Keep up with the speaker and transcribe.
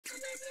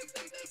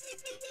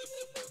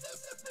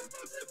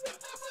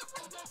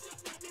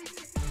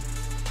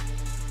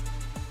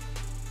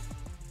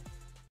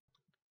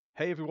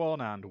Hey everyone,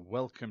 and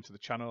welcome to the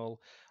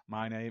channel.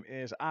 My name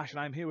is Ash,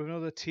 and I'm here with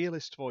another tier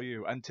list for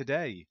you. And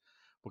today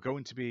we're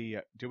going to be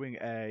doing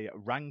a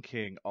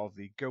ranking of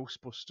the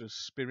Ghostbusters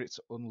Spirits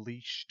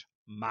Unleashed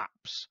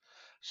maps.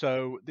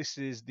 So this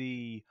is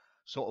the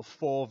sort of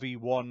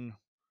 4v1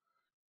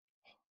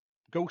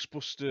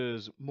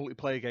 Ghostbusters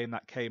multiplayer game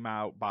that came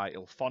out by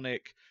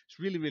Ilphonic. It's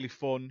really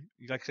fun.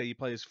 Like I say, you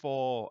play as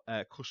four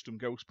custom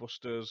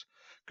Ghostbusters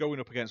going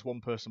up against one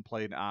person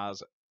playing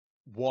as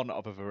one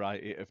of a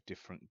variety of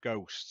different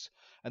ghosts.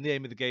 And the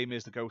aim of the game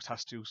is the ghost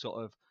has to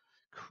sort of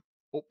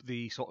up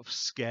the sort of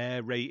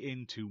scare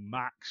rating to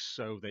max,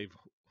 so they've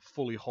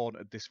fully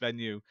haunted this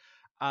venue,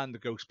 and the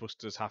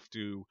Ghostbusters have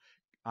to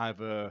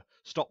either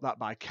stop that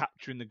by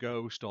capturing the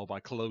ghost or by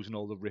closing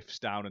all the rifts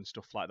down and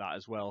stuff like that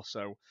as well.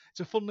 So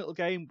it's a fun little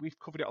game. We've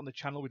covered it on the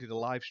channel. We did a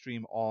live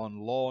stream on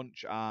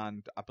launch,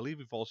 and I believe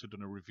we've also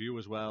done a review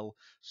as well.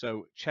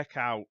 So check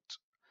out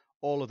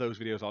all of those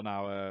videos on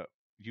our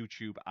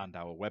YouTube and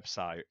our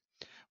website.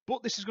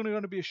 But this is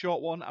going to be a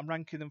short one. I'm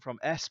ranking them from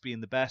S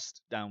being the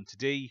best down to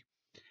D.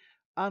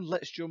 And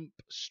let's jump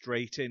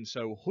straight in.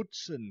 So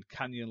Hudson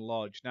Canyon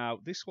Lodge. Now,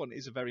 this one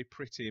is a very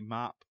pretty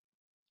map.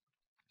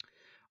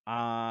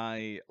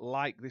 I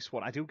like this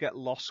one. I do get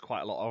lost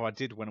quite a lot, or I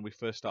did when we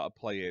first started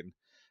playing.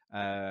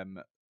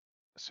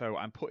 So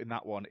I'm putting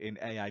that one in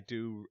A. I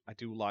do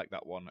like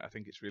that one. I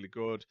think it's really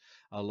good.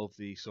 I love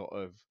the sort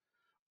of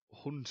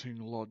hunting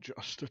lodge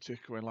aesthetic,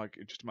 where like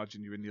just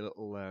imagine you in your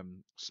little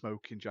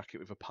smoking jacket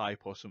with a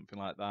pipe or something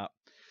like that.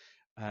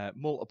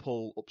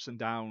 Multiple ups and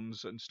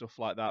downs and stuff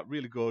like that.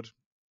 Really good.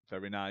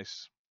 Very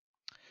nice.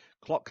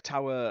 Clock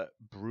Tower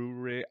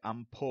Brewery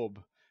and Pub.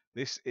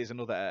 This is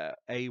another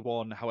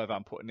A1. However,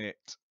 I'm putting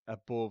it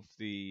above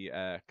the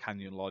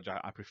Canyon Lodge.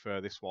 I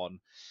prefer this one.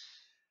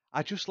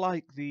 I just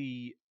like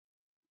the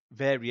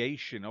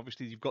variation.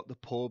 Obviously, you've got the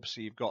pub, so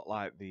you've got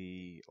like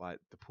the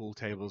pool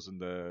tables and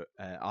the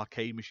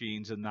arcade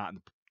machines and that,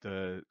 and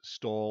the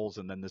stalls,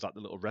 and then there's like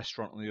the little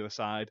restaurant on the other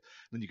side.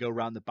 And then you go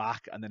around the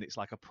back, and then it's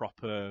like a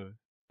proper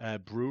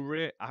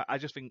brewery. I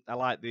just think I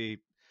like the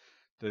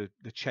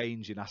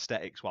change in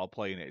aesthetics while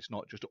playing it. It's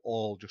not just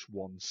all just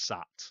one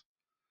sat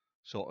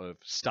sort of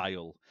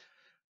style.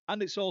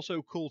 And it's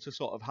also cool to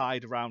sort of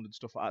hide around and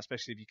stuff like that,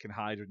 especially if you can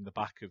hide in the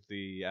back of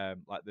the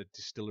like the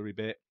distillery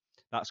bit.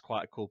 That's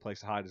quite a cool place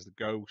to hide as the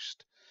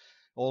ghost.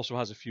 Also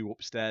has a few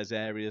upstairs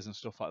areas and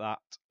stuff like that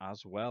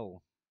as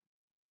well.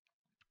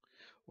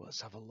 Well,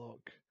 let's have a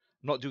look.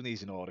 I'm not doing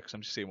these in order because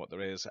I'm just seeing what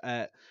there is.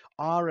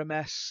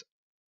 RMS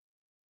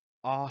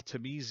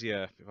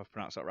Artemisia, if I've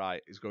pronounced that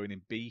right, is going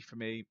in B for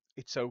me.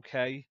 It's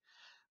okay.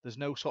 There's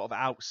no sort of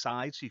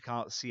outside, so you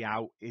can't see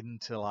out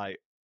into like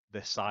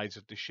the sides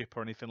of the ship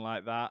or anything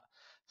like that.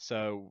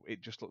 So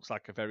it just looks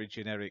like a very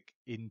generic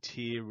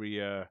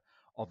interior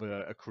of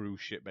a cruise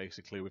ship,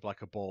 basically, with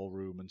like a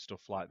ballroom and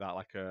stuff like that,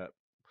 like a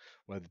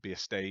where there'd be a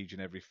stage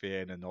and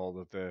everything, and all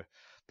of the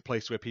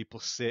place where people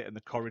sit and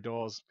the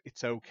corridors.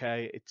 It's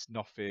okay. It's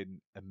nothing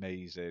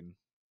amazing.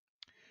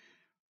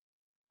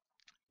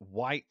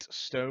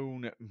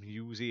 Whitestone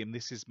Museum.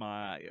 This is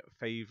my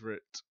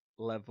favorite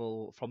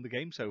level from the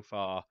game so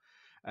far.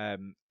 I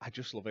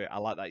just love it. I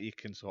like that you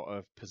can sort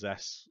of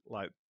possess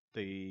like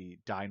the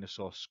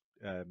dinosaur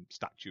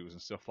statues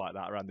and stuff like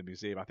that around the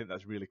museum. I think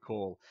that's really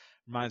cool.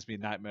 Reminds me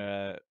of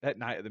Nightmare at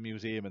Night at the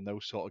Museum and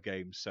those sort of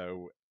games.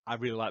 So I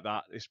really like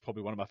that. It's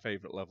probably one of my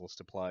favorite levels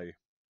to play.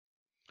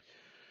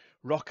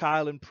 Rock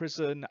Island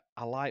Prison,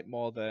 I like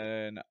more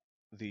than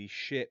the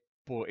ship,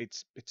 but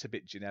it's a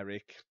bit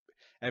generic.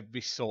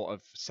 Every sort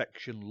of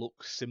section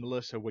looks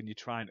similar, so when you're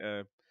trying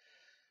to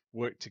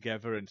work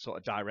together and sort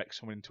of direct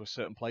someone into a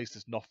certain place,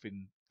 there's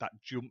nothing that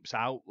jumps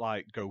out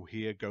like go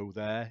here, go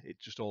there. It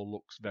just all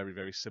looks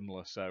very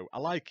similar. So I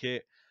like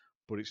it,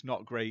 but it's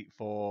not great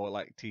for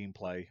like team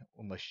play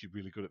unless you're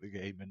really good at the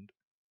game, and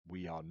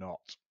we are not.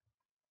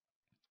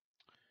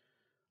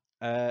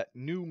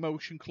 New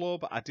Motion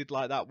Club, I did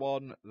like that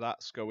one.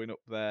 That's going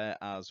up there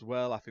as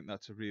well. I think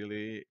that's a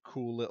really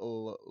cool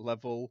little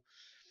level.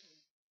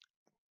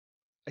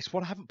 It's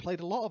one I haven't played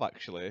a lot of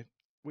actually,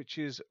 which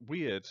is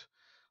weird.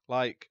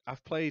 Like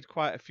I've played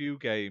quite a few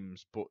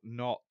games, but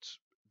not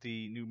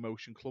the New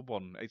Motion Club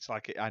one. It's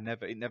like it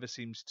never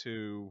seems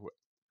to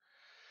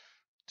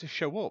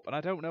show up, and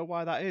I don't know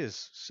why that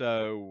is.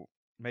 So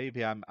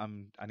maybe I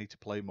need to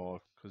play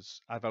more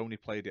because I've only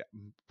played it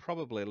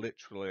probably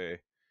literally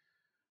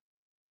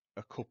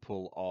a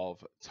couple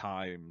of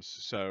times.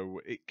 So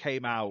it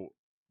came out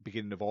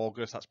beginning of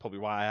August. That's probably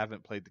why I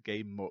haven't played the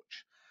game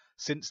much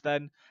since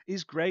then.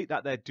 It's great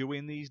that they're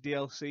doing these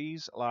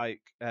DLCs.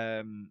 Like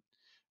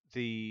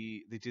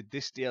they did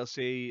this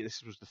DLC.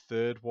 This was the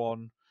third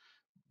one,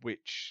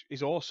 which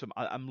is awesome.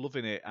 I'm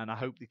loving it, and I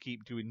hope they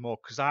keep doing more.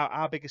 Because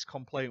our biggest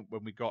complaint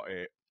when we got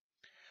it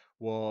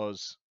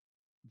was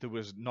there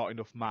was not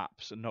enough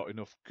maps and not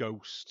enough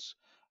ghosts,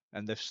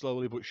 and they've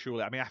slowly but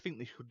surely. I mean, I think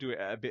they should do it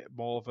at a bit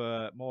more of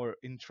a more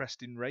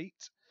interesting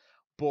rate,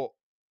 but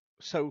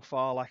so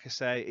far, like I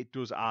say, it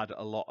does add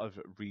a lot of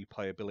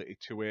replayability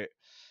to it.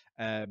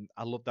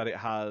 I love that it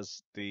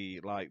has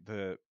the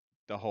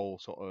the whole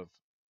sort of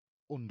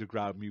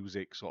underground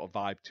music sort of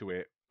vibe to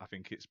it. I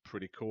think it's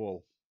pretty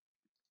cool.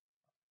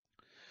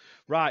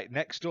 Right,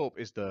 next up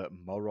is the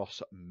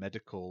Moros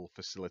Medical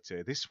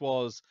Facility. This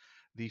was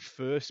the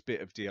first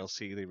bit of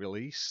DLC they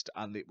released,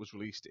 and it was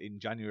released in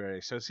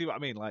January. So see what I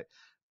mean? Like,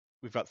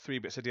 we've got 3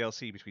 bits of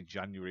DLC between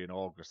January and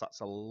August. That's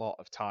a lot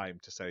of time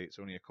to say it's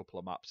only a couple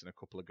of maps and a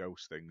couple of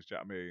ghost things. Do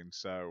you know what I mean?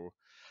 So,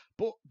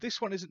 but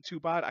this one isn't too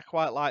bad. I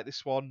quite like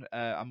this one.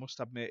 I must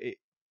admit,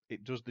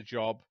 it does the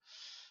job.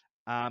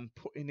 I'm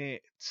putting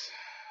it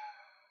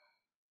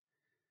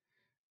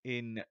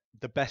in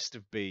the best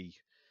of B.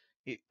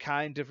 It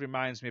kind of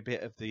reminds me a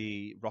bit of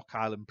the Rock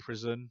Island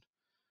Prison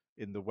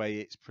in the way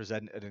it's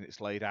presented and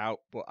it's laid out,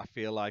 but I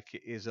feel like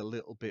it is a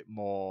little bit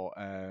more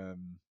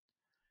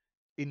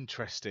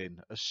interesting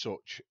as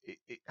such.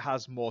 It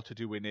has more to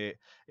do in it.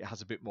 It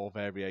has a bit more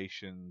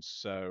variations.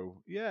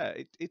 So yeah,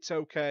 it's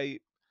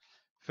okay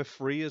for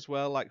free as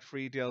well, like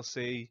free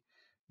DLC.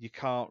 You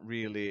can't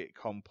really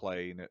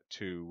complain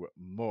too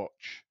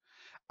much.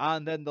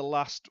 And then the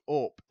last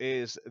up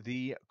is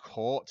the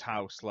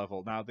courthouse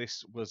level. Now,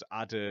 this was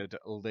added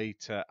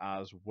later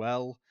as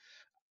well.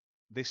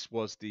 This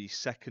was the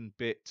second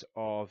bit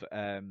of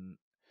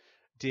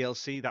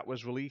DLC that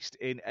was released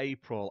in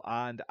April,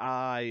 and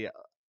I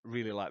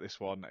really like this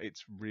one.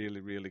 It's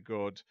really, really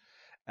good.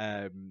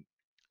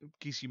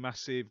 Gives you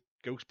massive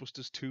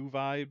Ghostbusters 2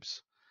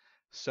 vibes.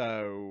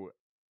 So,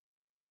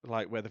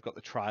 like where they've got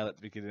the trial at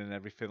the beginning and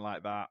everything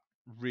like that.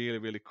 Really,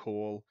 really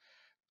cool.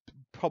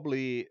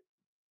 Probably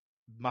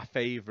my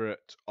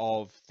favorite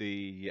of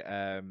the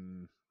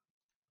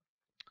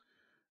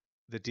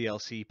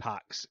DLC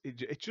packs.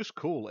 It's just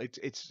cool.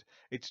 It's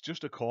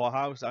just a core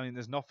house. I mean,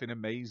 there's nothing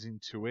amazing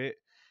to it.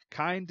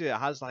 Kinda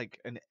has like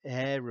an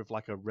air of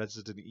like a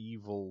Resident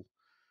Evil,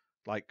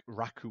 like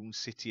Raccoon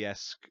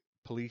City-esque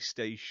police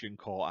station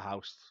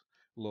courthouse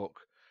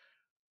look.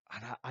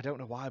 And I don't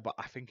know why, but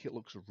I think it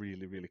looks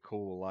really, really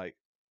cool. Like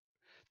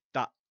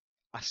that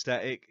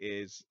aesthetic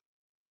is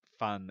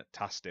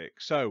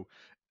fantastic. So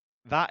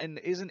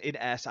isn't in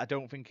S. I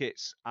don't think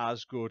it's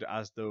as good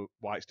as the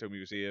Whitestone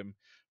Museum,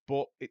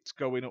 but it's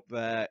going up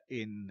there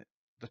in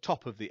the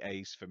top of the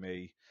A's for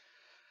me.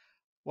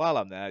 While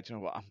I'm there, do you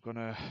know what? I'm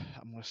gonna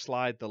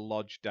slide the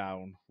lodge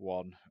down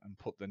one and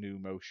put the new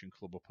Motion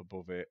Club up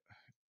above it.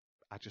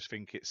 I just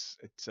think it's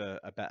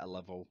a better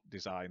level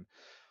design.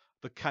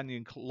 The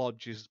Canyon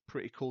Lodge is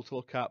pretty cool to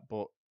look at,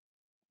 but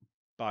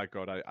by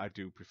God, I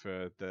do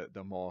prefer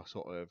the more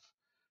sort of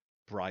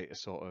brighter,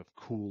 sort of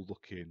cool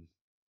looking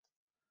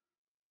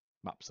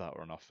maps that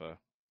are on offer.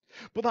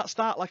 But that's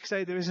that. Like I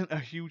say, there isn't a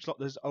huge lot.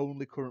 There's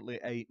only currently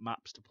 8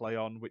 maps to play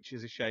on, which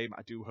is a shame.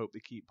 I do hope they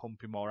keep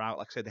pumping more out.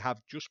 Like I said, they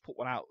have just put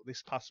one out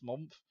this past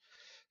month.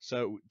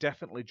 So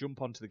definitely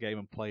jump onto the game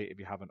and play it if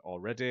you haven't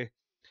already.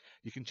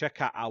 You can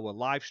check out our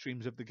live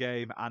streams of the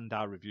game and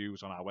our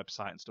reviews on our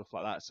website and stuff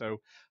like that.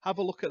 So have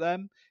a look at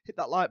them, hit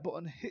that like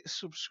button, hit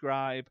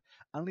subscribe,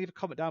 and leave a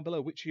comment down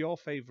below. Which are your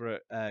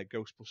favourite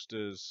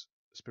Ghostbusters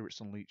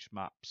Spirits Unleashed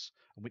maps,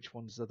 and which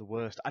ones are the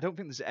worst? I don't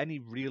think there's any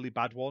really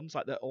bad ones.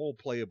 Like, they're all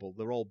playable.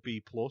 They're all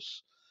B+,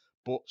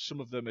 but some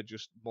of them are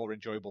just more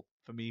enjoyable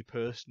for me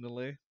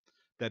personally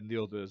than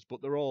the others.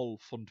 But they're all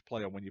fun to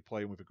play on when you're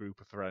playing with a group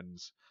of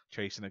friends,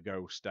 chasing a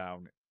ghost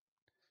down.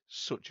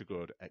 Such a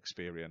good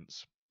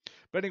experience.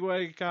 But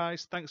anyway,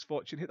 guys, thanks for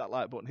watching. Hit that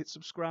like button, hit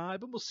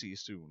subscribe, and we'll see you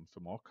soon for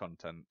more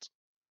content.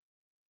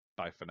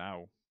 Bye for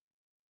now.